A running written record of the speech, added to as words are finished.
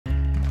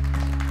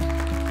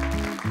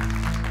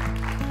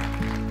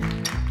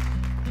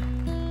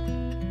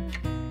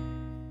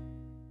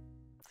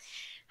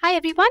Hi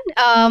everyone,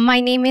 my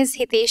name is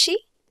Hiteshi,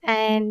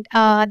 and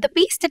the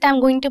piece that I'm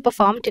going to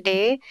perform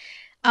today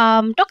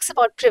talks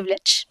about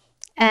privilege.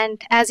 And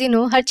as you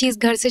know, हर चीज़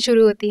घर से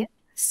शुरू होती है.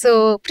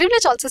 So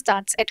privilege also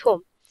starts at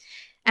home,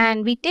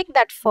 and we take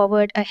that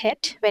forward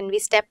ahead when we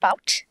step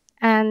out.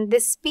 And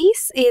this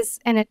piece is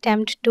an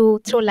attempt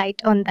to throw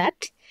light on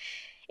that.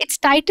 It's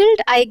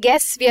titled, I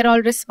guess we are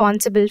all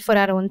responsible for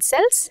our own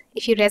selves.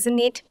 If you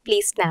resonate,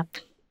 please snap.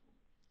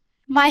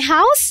 My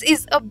house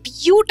is a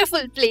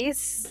beautiful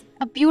place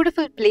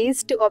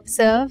to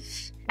observe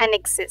and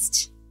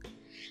exist.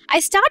 I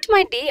start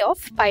my day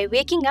off by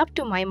waking up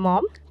to my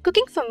mom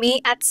cooking for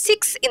me at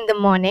 6 in the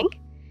morning.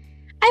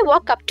 I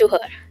walk up to her,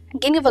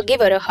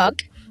 give her a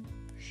hug.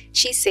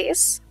 She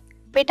says,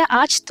 "Beta,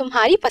 आज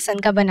तुम्हारी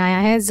पसंद का बनाया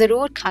है,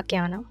 ज़रूर खा के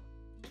आना."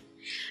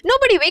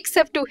 Nobody wakes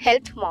up to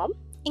help mom,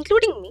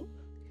 including me.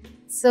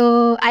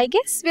 So I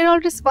guess we're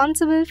all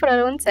responsible for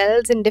our own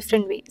selves in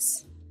different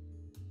ways.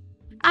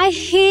 I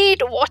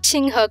hate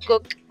watching her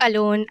cook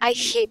alone. I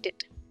hate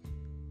it.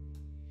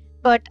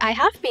 But I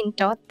have been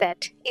taught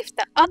that if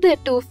the other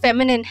two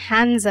feminine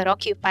hands are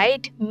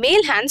occupied,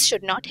 male hands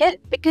should not help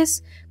because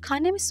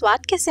खाने में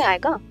स्वाद कैसे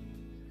आएगा?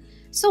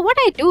 So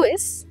what I do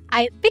is,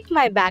 I pick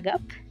my bag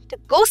up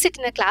to go sit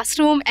in a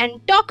classroom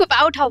and talk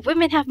about how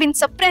women have been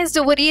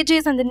suppressed over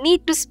ages and the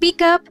need to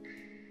speak up.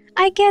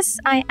 I guess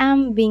I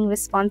am being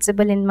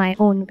responsible in my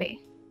own way.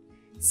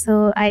 So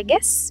I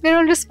guess we're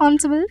all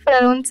responsible for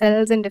our own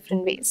selves in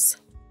different ways.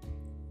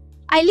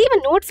 I leave a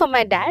note for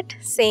my dad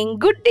saying,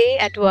 "Good day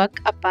at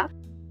work, Appa."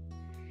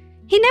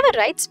 He never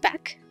writes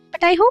back,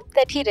 but I hope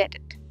that he read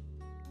it.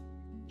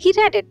 He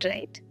read it,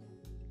 right?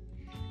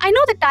 I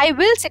know that I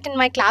will sit in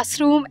my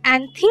classroom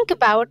and think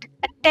about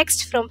a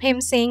text from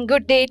him saying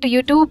good day to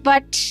you too,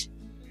 but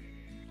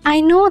I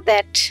know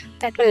that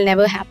that will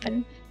never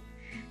happen.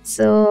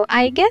 So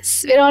I guess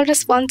we're all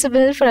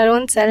responsible for our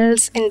own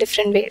selves in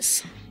different ways.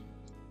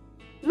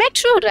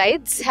 Metro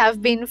rides have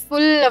been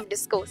full of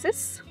discourses.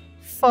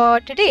 For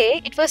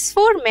today, it was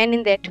 4 men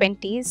in their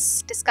 20s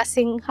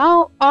discussing how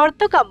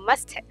औरतों का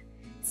must है.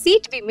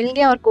 Seat भी मिल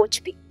गया और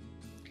coach भी.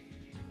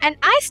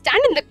 And I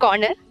stand in the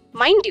corner,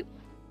 mind you,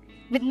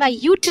 with my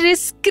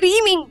uterus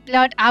screaming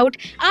blood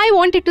out. I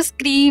wanted to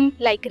scream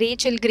like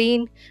Rachel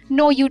Green,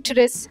 no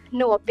uterus,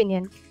 no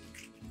opinion.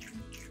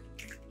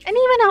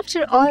 And even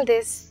after all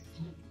this,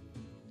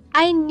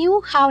 I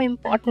knew how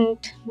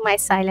important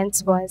my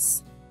silence was.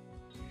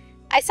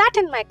 I sat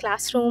in my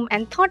classroom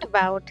and thought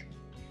about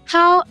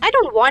how I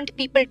don't want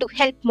people to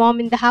help mom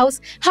in the house,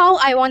 how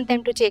I want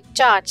them to take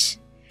charge,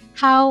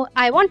 how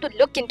I want to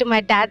look into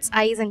my dad's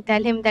eyes and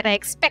tell him that I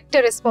expect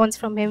a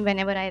response from him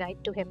whenever I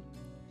write to him.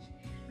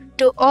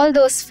 To all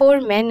those 4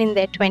 men in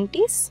their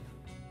 20s,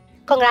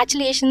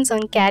 congratulations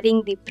on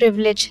carrying the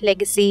privilege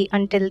legacy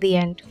until the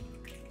end.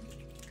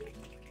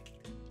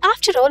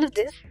 After all of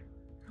this,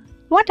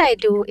 what I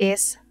do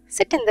is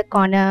sit in the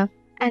corner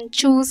and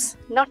choose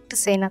not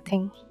to say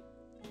nothing.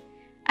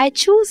 I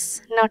choose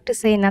not to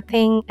say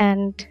nothing,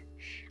 and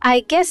I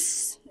guess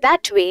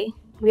that way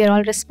we are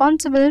all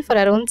responsible for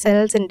our own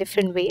selves in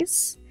different ways.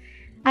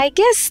 I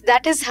guess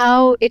that is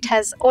how it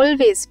has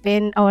always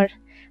been, or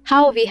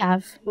how we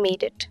have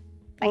made it.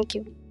 Thank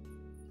you.